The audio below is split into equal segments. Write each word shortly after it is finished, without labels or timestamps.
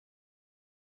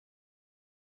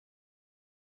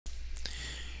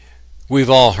We've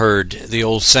all heard the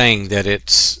old saying that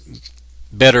it's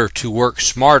better to work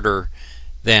smarter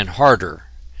than harder.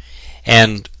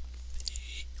 And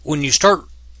when you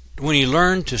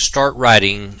learn to start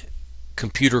writing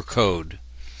computer code,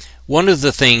 one of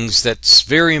the things that's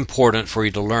very important for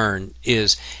you to learn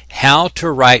is how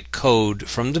to write code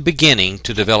from the beginning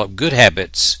to develop good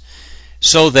habits,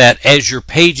 so that as your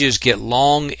pages get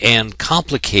long and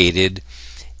complicated,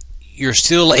 you're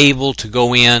still able to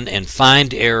go in and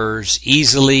find errors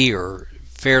easily or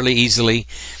fairly easily.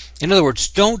 In other words,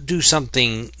 don't do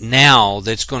something now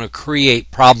that's going to create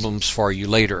problems for you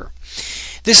later.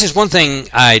 This is one thing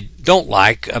I don't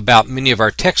like about many of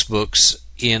our textbooks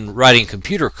in writing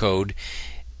computer code.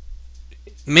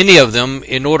 Many of them,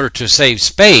 in order to save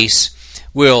space,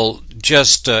 will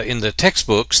just, in the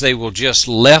textbooks, they will just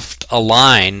left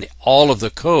align all of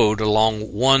the code along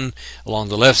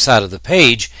the left side of the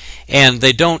page, and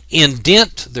they don't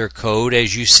indent their code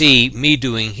as you see me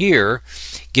doing here,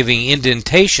 giving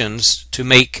indentations to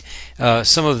make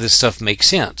some of this stuff make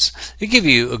sense. I'll give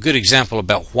you a good example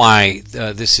about why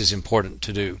this is important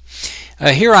to do.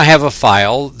 Here I have a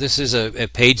file. This is a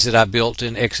page that I built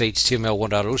in XHTML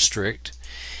 1.0 strict,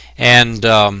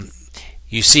 and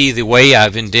you see the way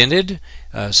I've indented.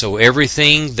 So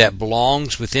everything that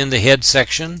belongs within the head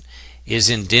section is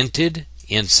indented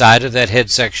inside of that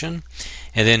head section.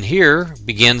 And then here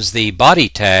begins the body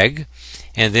tag,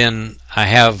 and then I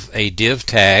have a div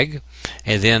tag,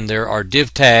 and then there are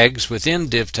div tags within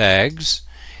div tags,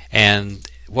 and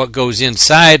what goes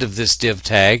inside of this div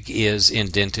tag is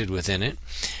indented within it.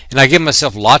 And I give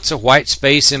myself lots of white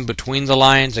space in between the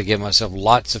lines. I give myself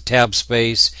lots of tab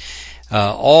space.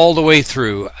 All the way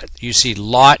through, you see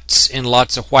lots and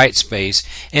lots of white space,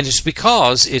 and it's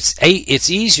because it's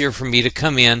easier for me to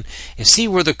come in and see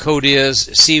where the code is,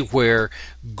 see where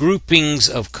groupings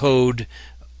of code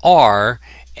are,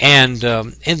 and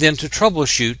then to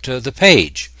troubleshoot the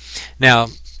page. Now,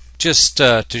 just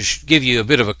to give you a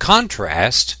bit of a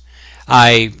contrast,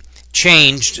 I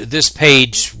changed this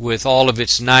page with all of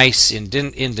its nice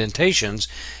indentations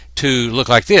to look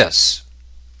like this,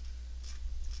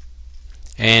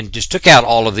 and just took out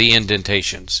all of the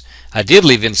indentations. I did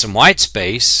leave in some white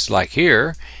space, like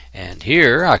here and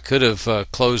here. I could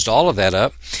have closed all of that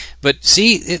up, but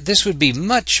see, this would be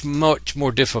much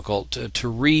more difficult to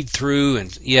read through,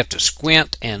 and you have to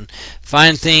squint and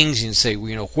find things and say,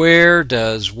 where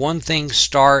does one thing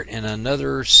start and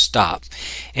another stop?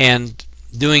 And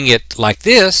doing it like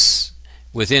this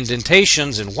with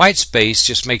indentations and white space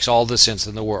just makes all the sense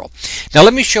in the world. Now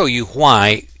let me show you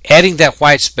why adding that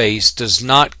white space does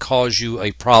not cause you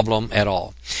a problem at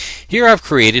all. Here I've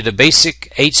created a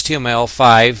basic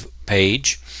HTML5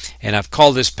 page, and I've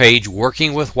called this page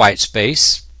Working with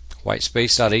Whitespace,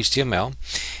 whitespace.html,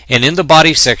 and in the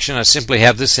body section I simply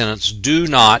have the sentence, "Do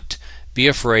not be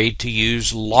afraid to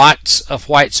use lots of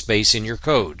white space in your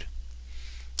code."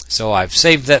 So I've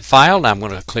saved that file, and I'm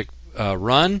going to click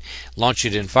Run, launch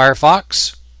it in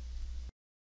Firefox,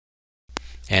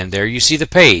 and there you see the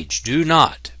page. Do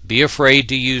not be afraid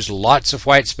to use lots of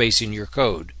white space in your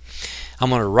code.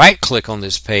 I'm going to right click on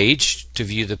this page to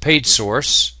view the page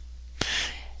source,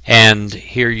 and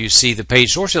here you see the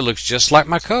page source. It looks just like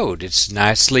my code. It's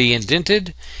nicely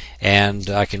indented,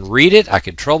 and I can read it, I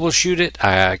can troubleshoot it,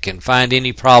 I can find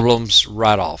any problems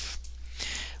right off.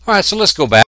 Alright, so let's go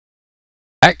back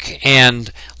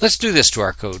and let's do this to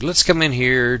our code. Let's come in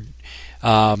here.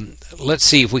 Let's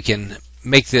see if we can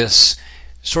make this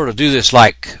sort of do this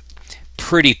like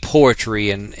pretty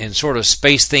poetry and sort of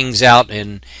space things out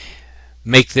and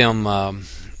make them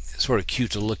sort of cute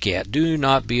to look at. Do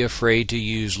not be afraid to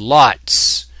use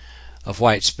lots of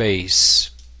white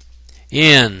space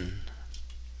in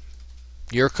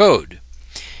your code.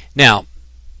 Now,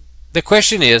 the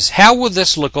question is, how will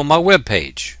this look on my web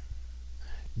page?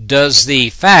 Does the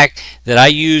fact that I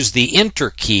use the Enter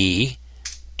key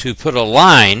to put a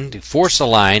line, to force a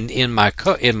line in my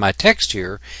text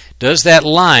here, does that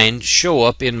line show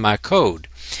up in my code?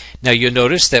 Now you'll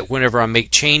notice that whenever I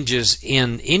make changes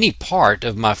in any part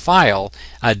of my file,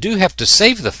 I do have to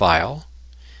save the file,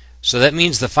 so that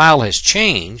means the file has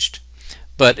changed.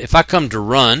 But if I come to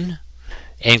Run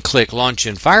and click Launch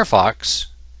in Firefox,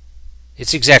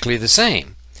 it's exactly the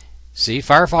same. See,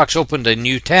 Firefox opened a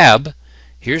new tab.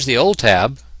 Here's the old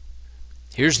tab.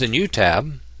 Here's the new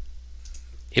tab.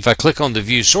 If I click on the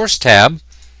View Source tab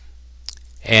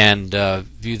and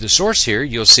view the source here,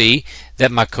 you'll see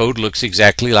that my code looks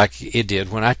exactly like it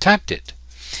did when I typed it.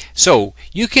 So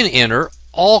you can enter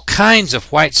all kinds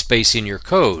of white space in your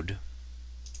code.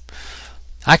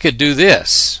 I could do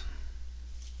this.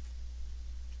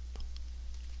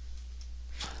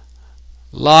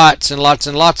 Lots and lots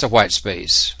and lots of white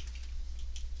space.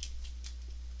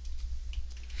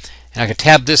 And I could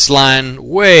tab this line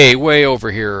way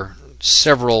over here,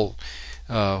 several,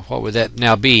 what would that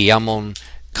now be? I'm on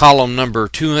column number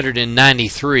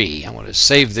 293. I'm going to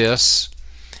save this,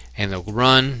 and it'll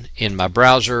run in my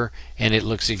browser, and it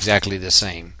looks exactly the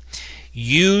same.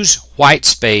 Use white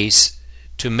space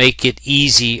to make it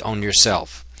easy on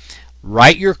yourself.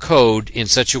 Write your code in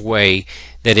such a way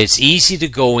that it's easy to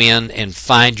go in and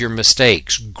find your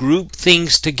mistakes. Group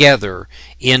things together,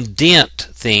 indent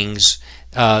things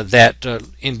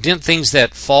that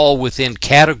fall within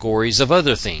categories of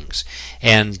other things,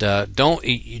 and don't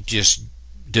just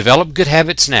develop good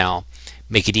habits now.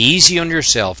 Make it easy on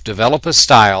yourself. Develop a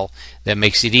style that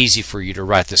makes it easy for you to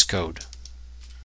write this code.